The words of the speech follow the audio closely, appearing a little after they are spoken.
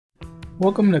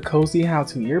Welcome to Cozy How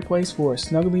To, your place for a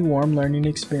snuggly warm learning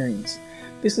experience.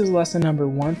 This is lesson number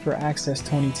 1 for Access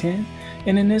 2010,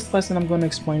 and in this lesson I'm going to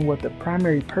explain what the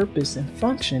primary purpose and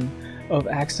function of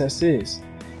Access is.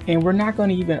 And we're not going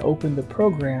to even open the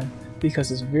program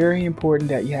because it's very important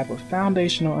that you have a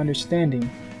foundational understanding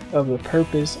of the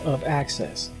purpose of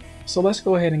Access. So let's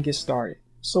go ahead and get started.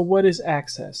 So what is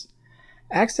Access?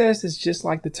 Access is just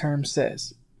like the term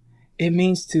says. It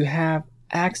means to have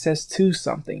access to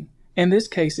something. In this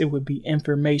case, it would be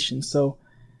information. So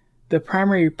the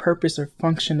primary purpose or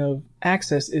function of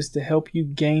Access is to help you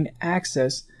gain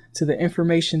access to the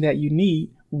information that you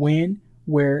need when,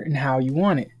 where, and how you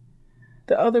want it.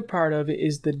 The other part of it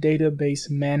is the database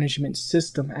management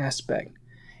system aspect,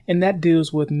 and that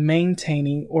deals with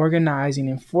maintaining, organizing,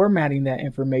 and formatting that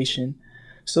information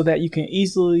so that you can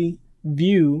easily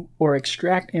view or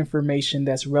extract information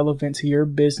that's relevant to your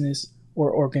business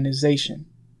or organization.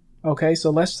 Okay, so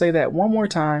let's say that one more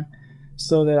time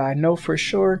so that I know for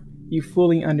sure you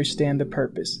fully understand the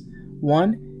purpose.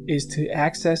 One is to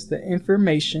access the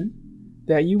information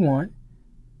that you want.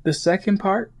 The second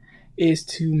part is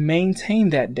to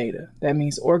maintain that data. That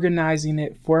means organizing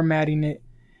it, formatting it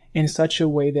in such a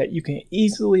way that you can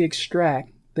easily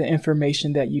extract the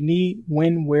information that you need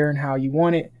when, where, and how you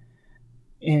want it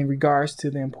in regards to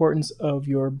the importance of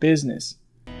your business.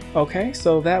 Okay,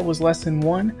 so that was lesson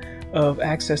 1 of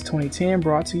Access 2010,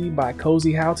 brought to you by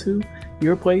Cozy How To,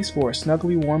 your place for a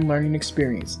snuggly warm learning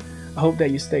experience. I hope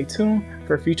that you stay tuned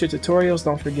for future tutorials.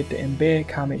 Don't forget to embed,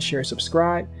 comment, share,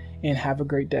 subscribe, and have a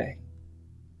great day.